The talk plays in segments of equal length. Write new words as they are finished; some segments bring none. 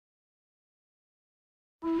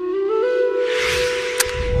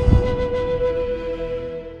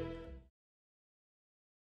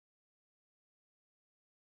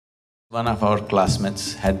One of our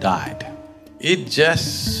classmates had died. It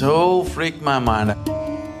just so freaked my mind.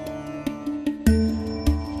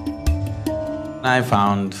 I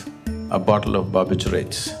found a bottle of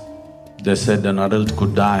barbiturates. They said an adult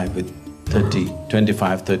could die with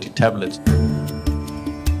 25, 30 tablets.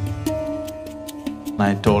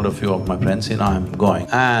 I told a few of my friends, I'm going.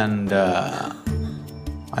 And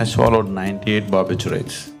I swallowed 98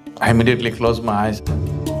 barbiturates. I immediately closed my eyes.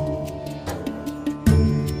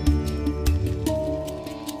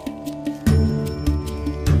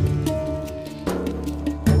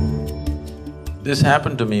 This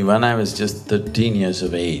happened to me when I was just 13 years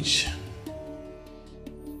of age.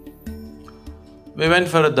 We went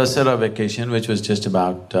for a Dasara vacation, which was just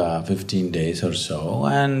about 15 days or so,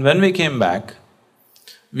 and when we came back,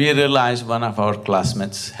 we realized one of our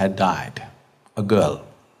classmates had died, a girl.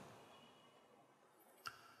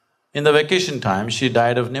 In the vacation time, she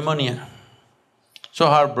died of pneumonia.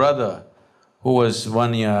 So her brother, who was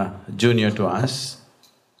 1 year junior to us,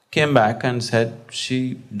 came back and said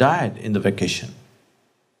she died in the vacation.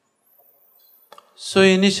 So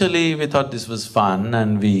initially we thought this was fun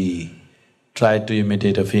and we tried to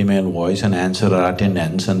imitate a female voice and answer her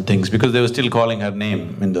attendance and things because they were still calling her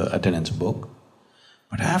name in the attendance book.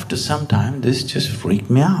 But after some time, this just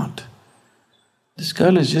freaked me out. This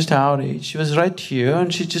girl is just our age, she was right here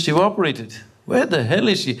and she just evaporated. Where the hell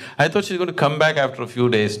is she? I thought she was going to come back after a few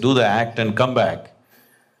days, do the act and come back.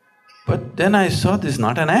 But then I saw this is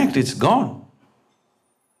not an act, it's gone.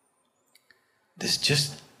 This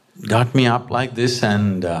just got me up like this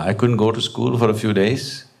and I couldn't go to school for a few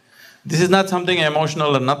days. This is not something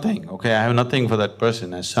emotional or nothing, okay, I have nothing for that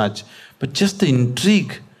person as such, but just the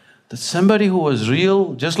intrigue that somebody who was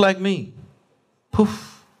real just like me,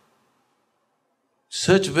 poof,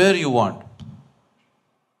 search where you want.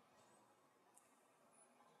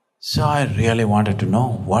 So I really wanted to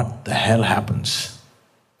know what the hell happens.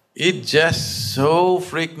 It just so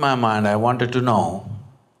freaked my mind, I wanted to know.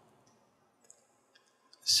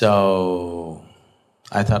 So,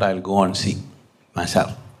 I thought I'll go and see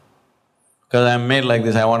myself. Because I'm made like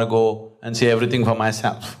this, I want to go and see everything for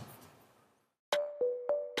myself.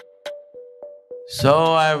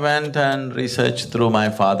 So I went and researched through my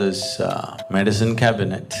father's medicine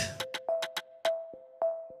cabinet.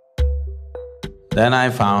 Then I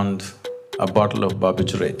found a bottle of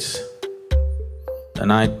barbiturates.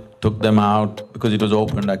 Then I took them out, because it was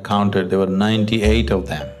opened, I counted, there were 98 of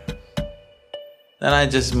them. Then I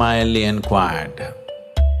just mildly inquired,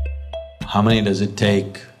 how many does it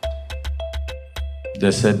take?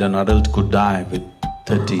 They said an adult could die with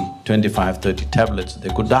 25, 30 tablets, they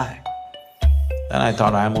could die. Then I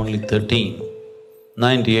thought, I'm only 13,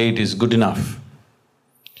 98 is good enough.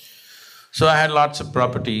 So I had lots of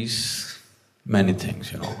properties, many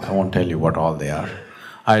things, I won't tell you what all they are.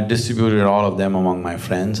 I distributed all of them among my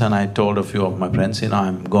friends and I told a few of my friends,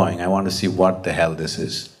 I'm going, I want to see what the hell this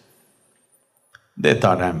is. They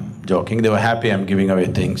thought I'm joking, they were happy I'm giving away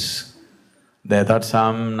things. They thought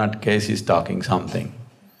some nutcase is talking something.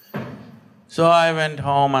 So I went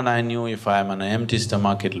home and I knew if I'm on an empty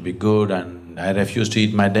stomach, it'll be good, and I refused to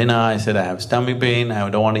eat my dinner. I said, I have stomach pain, I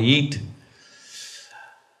don't want to eat.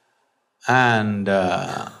 And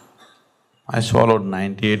I swallowed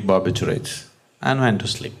 98 barbiturates and went to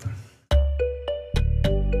sleep.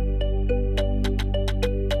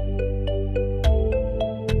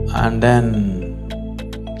 And then,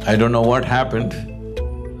 I don't know what happened.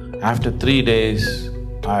 After 3 days,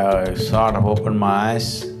 I sort of opened my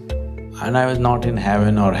eyes and I was not in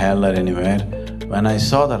heaven or hell or anywhere. When I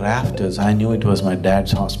saw the rafters, I knew it was my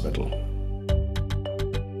dad's hospital.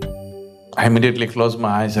 I immediately closed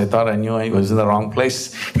my eyes, I thought I knew I was in the wrong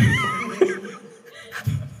place.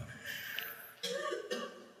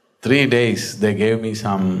 3 days, they gave me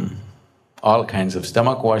all kinds of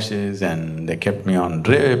stomach washes and they kept me on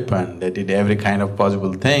drip and they did every kind of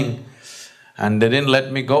possible thing and they didn't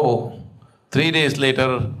let me go. 3 days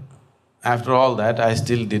later, after all that, I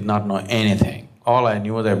still did not know anything. All I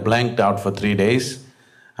knew was I blanked out for 3 days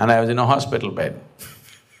and I was in a hospital bed.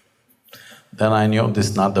 Then I knew this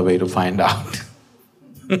is not the way to find out.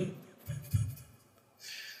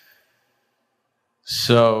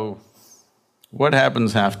 So, what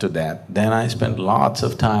happens after that? Then I spent lots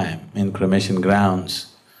of time in cremation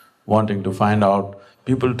grounds wanting to find out.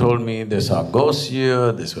 People told me they saw ghosts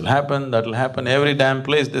here, this will happen, that will happen, every damn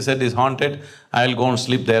place they said is haunted, I'll go and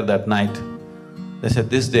sleep there that night. They said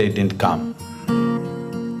this day it didn't come.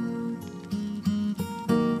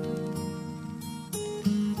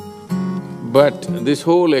 But this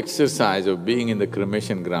whole exercise of being in the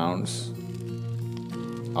cremation grounds,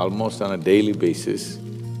 almost on a daily basis,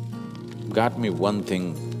 got me one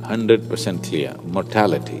thing 100% clear,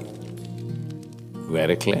 mortality,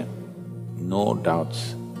 very clear, no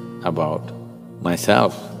doubts about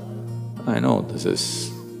myself. I know this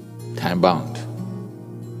is time-bound.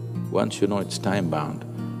 Once you know it's time-bound,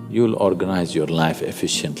 you'll organize your life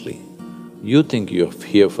efficiently. You think you're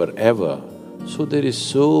here forever, so there is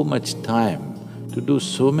so much time to do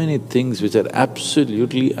so many things which are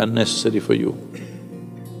absolutely unnecessary for you.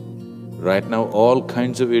 Right now, all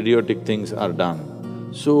kinds of idiotic things are done.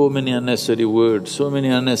 So many unnecessary words, so many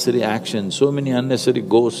unnecessary actions, so many unnecessary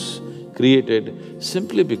ghosts created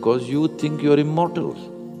simply because you think you're immortal.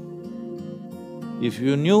 If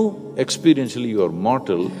you knew experientially you're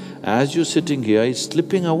mortal, as you're sitting here, it's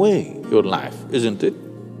slipping away your life, isn't it?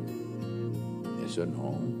 Yes or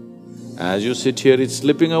no? As you sit here, it's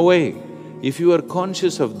slipping away. If you are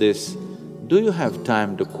conscious of this, do you have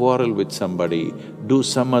time to quarrel with somebody, do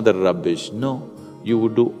some other rubbish? No, you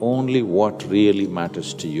would do only what really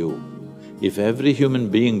matters to you. If every human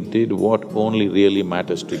being did what only really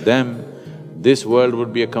matters to them, this world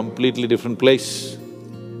would be a completely different place.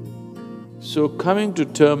 So coming to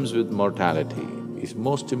terms with mortality is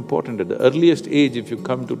most important. At the earliest age, if you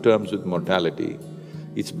come to terms with mortality,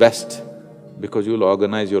 it's best because you'll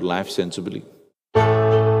organize your life sensibly.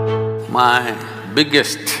 My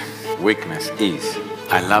biggest weakness is,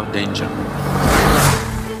 I love danger.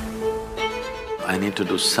 I need to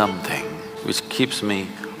do something which keeps me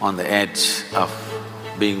on the edge of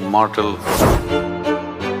being mortal.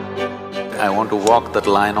 I want to walk that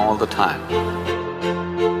line all the time.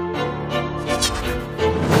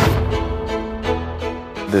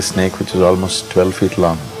 This snake, which is almost 12 feet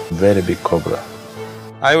long, very big cobra.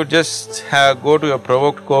 I would just go to a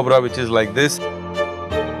provoked cobra which is like this.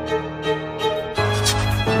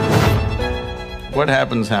 What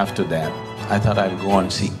happens after that? I thought I'll go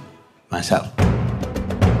and see myself.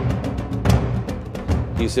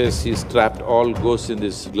 He says he's trapped all ghosts in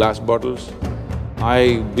these glass bottles.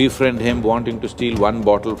 I befriend him wanting to steal one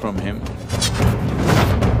bottle from him.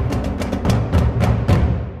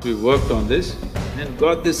 We worked on this and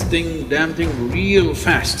got this damn thing real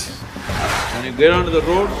fast. When you get onto the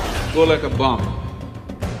road, go like a bomb.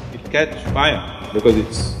 It'll catch fire because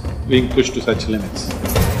it's being pushed to such limits.